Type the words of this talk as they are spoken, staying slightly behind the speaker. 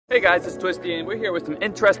Hey guys, it's Twisty and we're here with some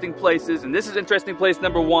interesting places, and this is interesting place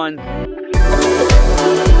number 1.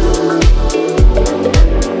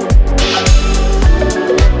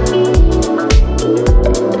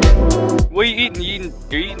 What are you eating?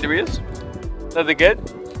 You're eating Doritos? Nothing good?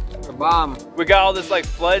 A bomb. We got all this like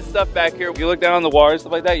flood stuff back here. If you look down on the water,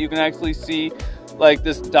 stuff like that, you can actually see like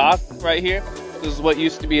this dock right here. This is what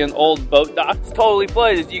used to be an old boat dock. It's totally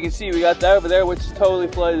flooded. As you can see, we got that over there, which is totally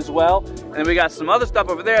flooded as well. And we got some other stuff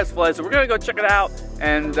over there that's flooded. So we're gonna go check it out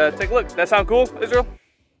and take a look. That sound cool, Israel?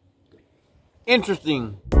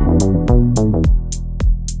 Interesting.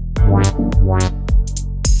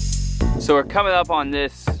 So we're coming up on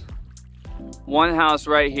this one house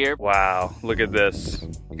right here. Wow, look at this.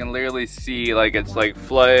 You can literally see like it's like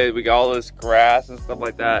flooded. We got all this grass and stuff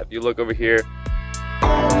like that. If you look over here.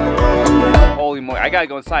 Holy moly, I gotta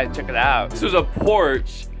go inside and check it out. This was a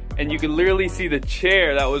porch, and you can literally see the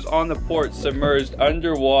chair that was on the porch submerged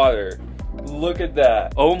underwater. Look at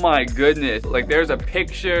that. Oh my goodness. Like there's a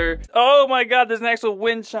picture. Oh my God, there's an actual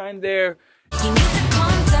wind chime there.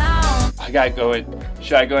 I gotta go in.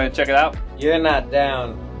 Should I go in and check it out? You're not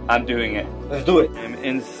down. I'm doing it. Let's do it. I'm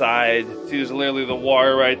inside. See, there's literally the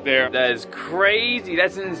water right there. That is crazy.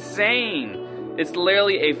 That's insane. It's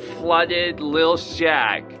literally a flooded little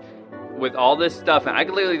shack with all this stuff, and I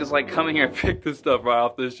could literally just like come in here and pick this stuff right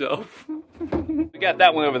off the shelf. We got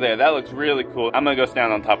that one over there. That looks really cool. I'm gonna go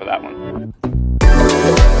stand on top of that one.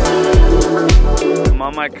 I'm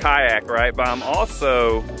on my kayak, right? But I'm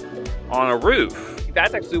also on a roof.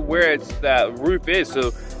 That's actually where that roof is.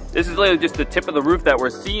 So this is literally just the tip of the roof that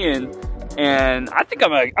we're seeing. And I think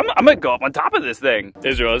I'm gonna go up on top of this thing.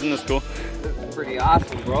 Israel, isn't this cool? This is pretty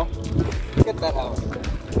awesome, bro. Look at that house.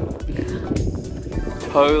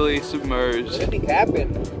 Totally submerged. Anything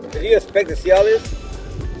happened? Did you expect to see all this?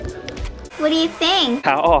 What do you think?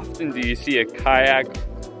 How often do you see a kayak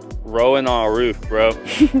rowing on a roof, bro?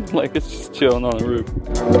 Like it's just chilling on the roof.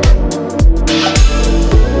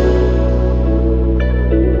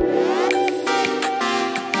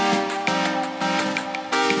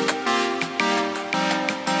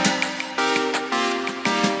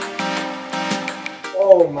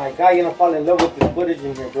 Oh my God, you're gonna fall in love with this footage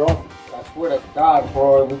in here, bro. I swear to God,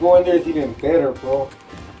 bro. If we go in there, it's even better, bro.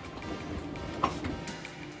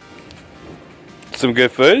 Some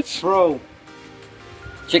good footage? Bro,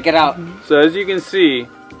 check it out. So as you can see,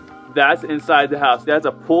 that's inside the house. That's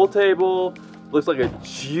a pool table. Looks like a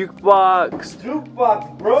jukebox.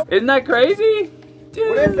 Jukebox, bro. Isn't that crazy? Dude.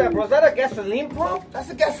 What is that, bro? Is that a gasoline pump? That's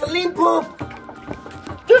a gasoline pump.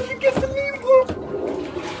 That's a gasoline pump.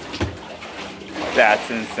 That's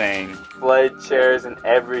insane. Flooded chairs and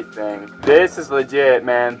everything. This is legit,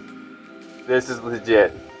 man. This is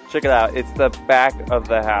legit. Check it out. It's the back of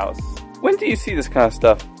the house. When do you see this kind of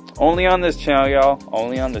stuff? Only on this channel, y'all.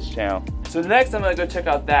 Only on this channel. So next I'm gonna go check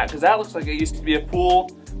out that, because that looks like it used to be a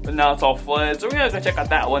pool, but now it's all flooded. So we're gonna go check out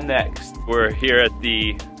that one next. We're here at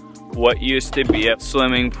the what used to be a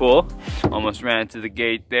swimming pool. Almost ran into the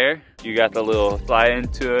gate there. You got the little slide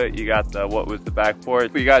into it. You got the what was the back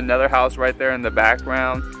porch. We got another house right there in the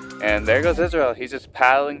background. And there goes Israel. He's just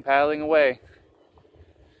paddling away.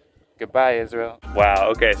 Goodbye, Israel.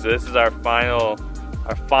 Wow, okay, so this is our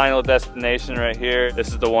final destination right here. This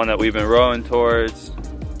is the one that we've been rowing towards.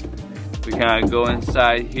 We kind of go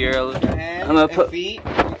inside here. I'm gonna put feet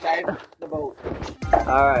inside the boat.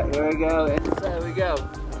 All right, here we go. Inside we go.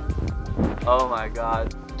 Oh my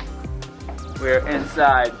God. We're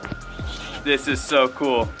inside. This is so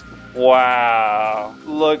cool. Wow,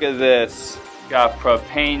 look at this. Got a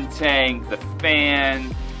propane tank, the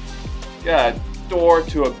fan, got a door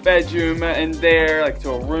to a bedroom in there, like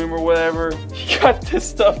to a room or whatever. You got this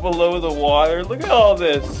stuff below the water. Look at all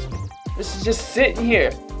this. This is just sitting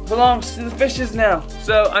here. Belongs to the fishes now.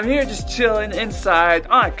 So I'm here just chilling inside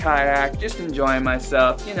on a kayak, just enjoying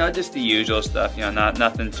myself. You know, just the usual stuff, you know,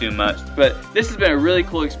 nothing too much. But this has been a really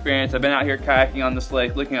cool experience. I've been out here kayaking on this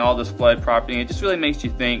lake, looking at all this flood property. And it just really makes you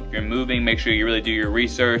think. If you're moving, make sure you really do your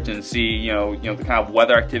research and see, you know the kind of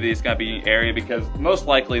weather activity that's gonna be in the area, because most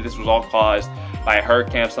likely this was all caused by a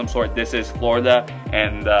hurricane of some sort. This is Florida,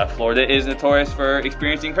 and Florida is notorious for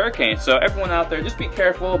experiencing hurricanes. So everyone out there, just be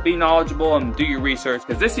careful, be knowledgeable, and do your research,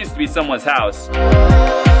 because this used to be someone's house.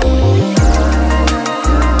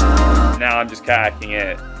 Now I'm just kayaking in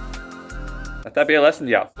it. Let that be a lesson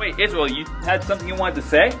to y'all. Wait, Israel, you had something you wanted to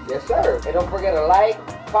say? Yes, sir. And don't forget to like,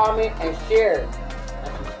 comment, and share,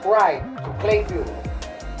 and subscribe to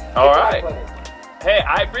Clayfield. All right. Hey,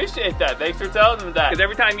 I appreciate that. Thanks for telling them that. Because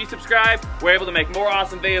every time you subscribe, we're able to make more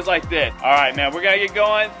awesome videos like this. All right, man, we're gonna get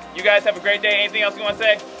going. You guys have a great day. Anything else you want to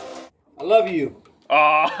say? I love you.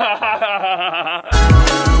 Oh.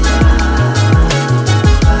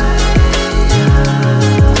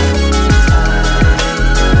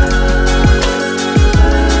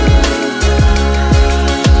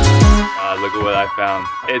 I found.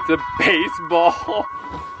 It's a baseball.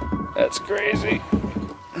 That's crazy.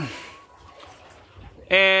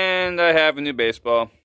 And I have a new baseball.